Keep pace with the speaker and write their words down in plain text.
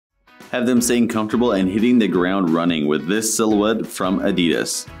have them staying comfortable and hitting the ground running with this silhouette from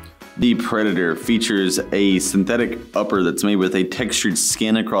Adidas. The Predator features a synthetic upper that's made with a textured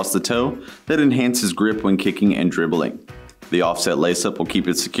skin across the toe that enhances grip when kicking and dribbling. The offset lace-up will keep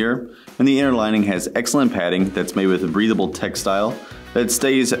it secure, and the inner lining has excellent padding that's made with a breathable textile that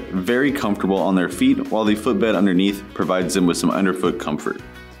stays very comfortable on their feet, while the footbed underneath provides them with some underfoot comfort.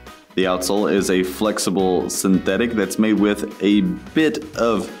 The outsole is a flexible synthetic that's made with a bit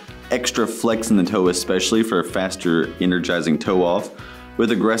of extra flex in the toe, especially for a faster energizing toe off,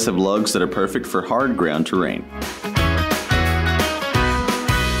 with aggressive lugs that are perfect for hard ground terrain.